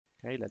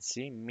Okay, let's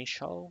see.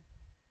 Michel.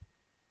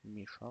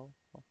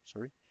 Oh,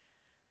 sorry.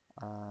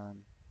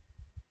 Um,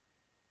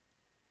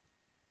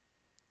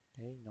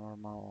 okay,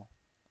 normal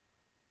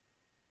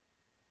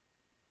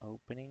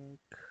opening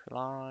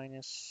line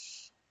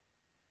is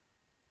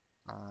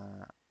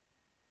uh,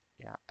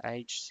 yeah,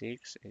 h6.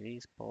 It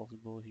is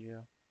possible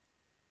here.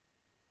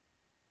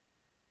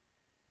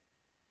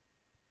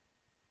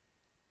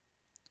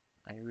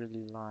 I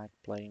really like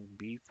playing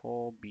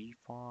b4,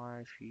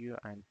 b5 here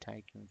and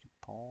taking the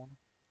pawn.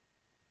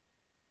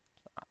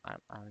 I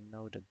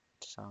know that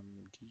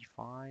some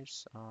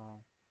d5s are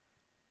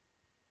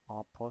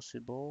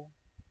possible.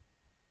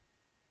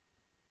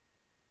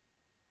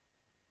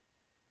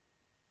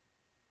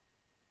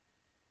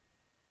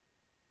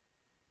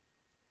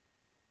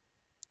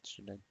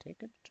 Should I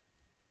take it?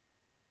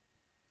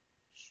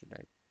 Should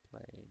I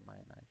play my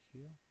knight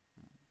here?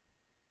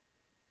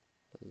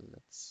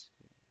 Let's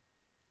see.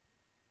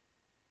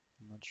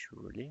 Not sure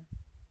really.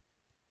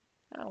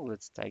 Oh,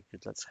 let's take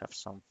it. Let's have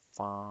some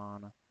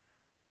fun.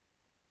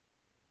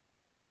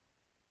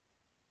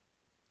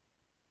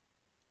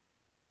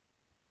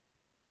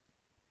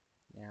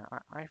 Yeah,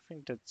 I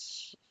think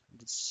that's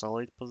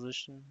solid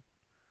position.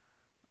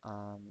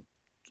 Um,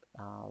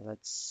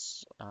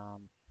 let's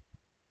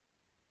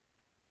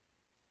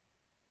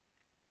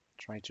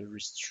try to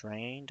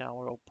restrain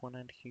our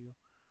opponent here.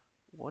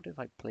 What if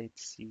I played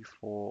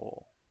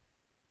c4?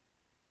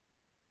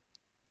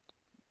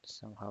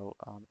 Somehow,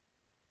 I'm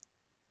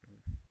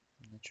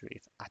not sure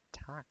if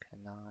attack a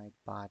knight,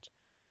 but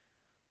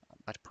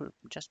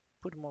just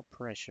put more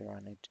pressure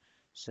on it.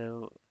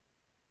 So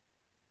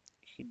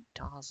he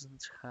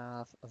doesn't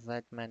have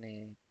that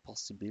many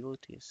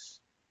possibilities.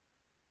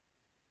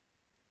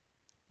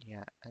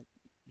 Yeah, and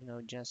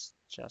just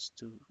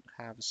to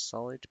have a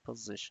solid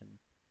position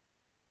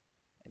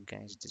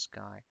against this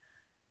guy.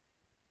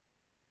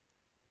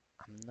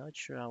 I'm not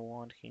sure I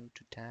want him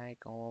to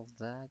take all of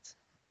that.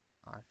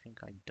 I think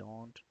I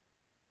don't.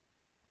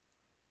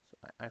 So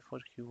I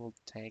thought he will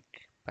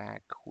take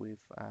back with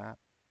a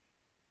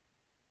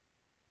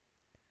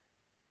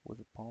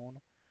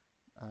pawn.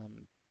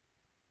 Um,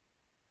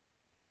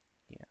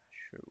 yeah,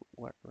 sure.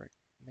 Where?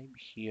 Maybe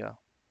here.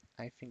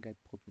 I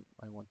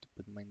want to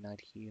put my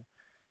knight here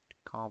to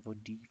cover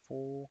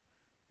d4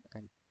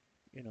 and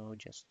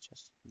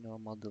just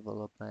normal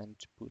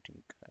development,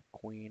 putting a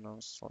queen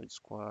on solid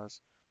squares,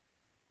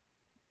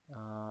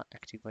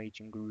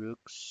 activating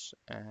rooks,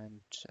 and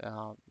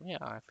yeah,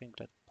 I think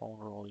that pawn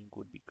rolling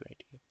would be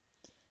great here.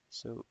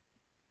 So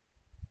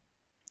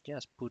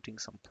just putting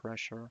some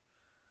pressure,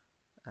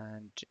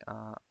 and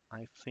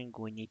I think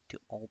we need to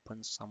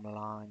open some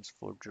lines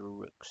for the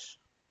rooks.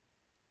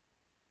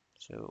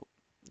 So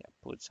yeah,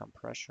 put some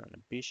pressure on the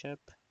bishop.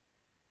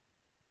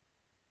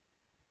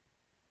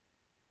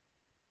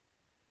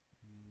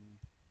 Mm,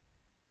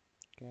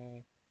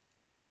 okay.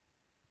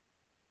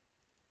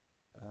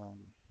 Um,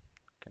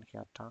 can he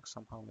attack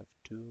somehow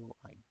f2?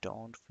 I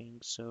don't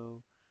think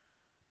so.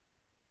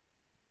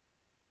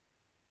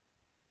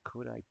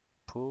 Could I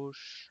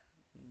push?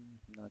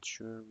 Not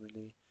sure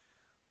really.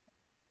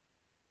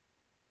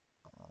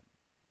 Um,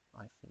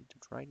 I think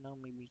that right now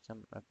maybe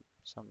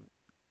some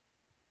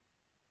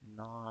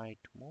knight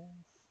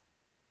move.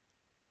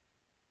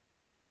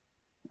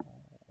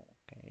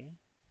 Okay.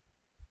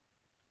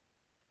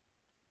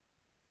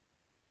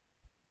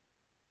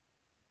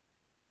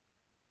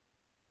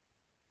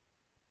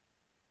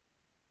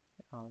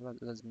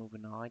 Let's move a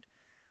knight.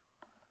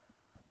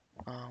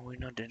 We're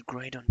not that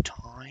great on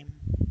time,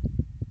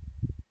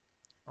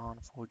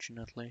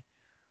 unfortunately.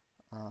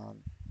 Um,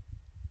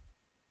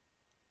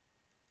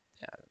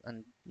 yeah,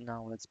 and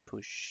now let's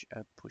push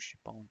a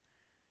pawn.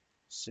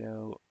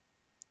 So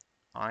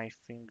I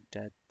think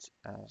that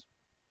uh,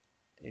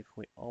 if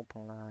we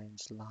open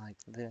lines like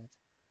that,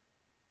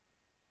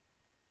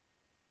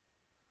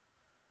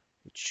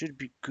 it should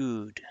be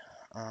good.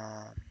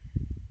 Um,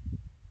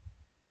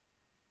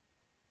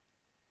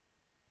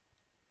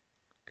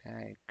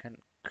 okay,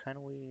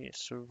 can we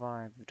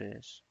survive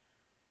this?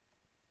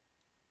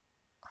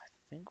 I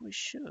think we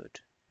should.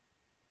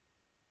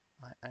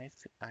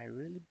 I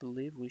really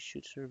believe we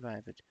should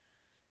survive it.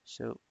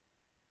 So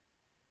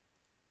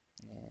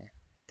yeah,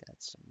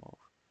 that's a move.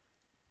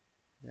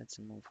 That's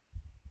a move.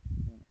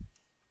 Hmm.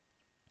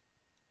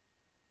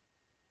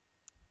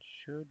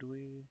 Should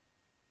we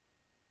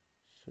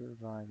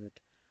survive it?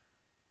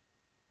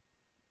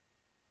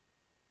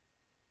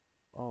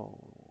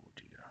 Oh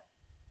dear.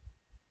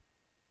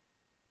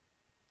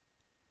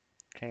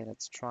 Okay,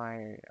 let's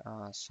try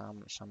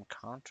some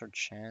counter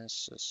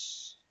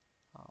chances.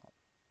 Uh,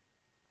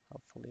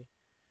 hopefully.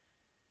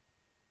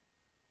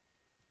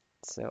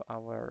 So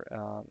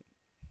our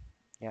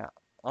yeah,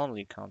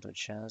 only counter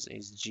chance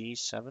is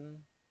G7.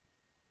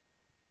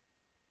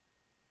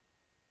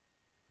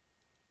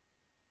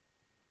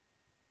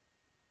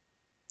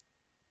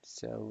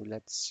 So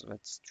let's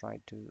try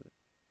to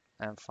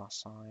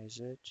emphasize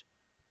it.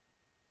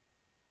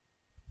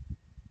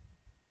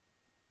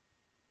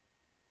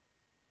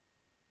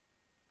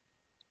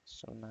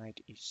 So knight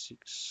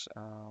e6,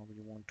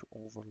 we want to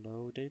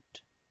overload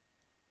it.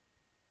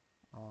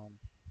 Um,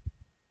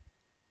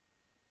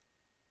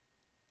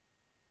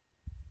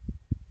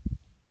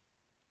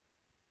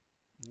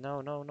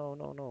 no, no, no,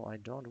 no, no, I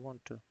don't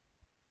want to.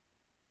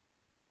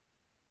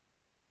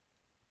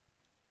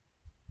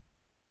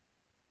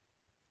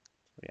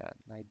 Yeah,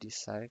 knight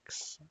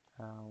d6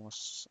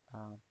 was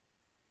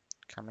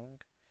coming.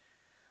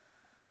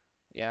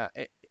 Yeah,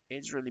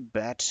 it's really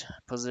bad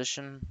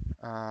position.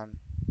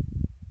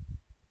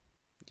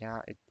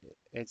 Yeah,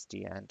 it's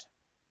the end.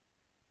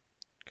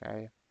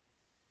 Okay.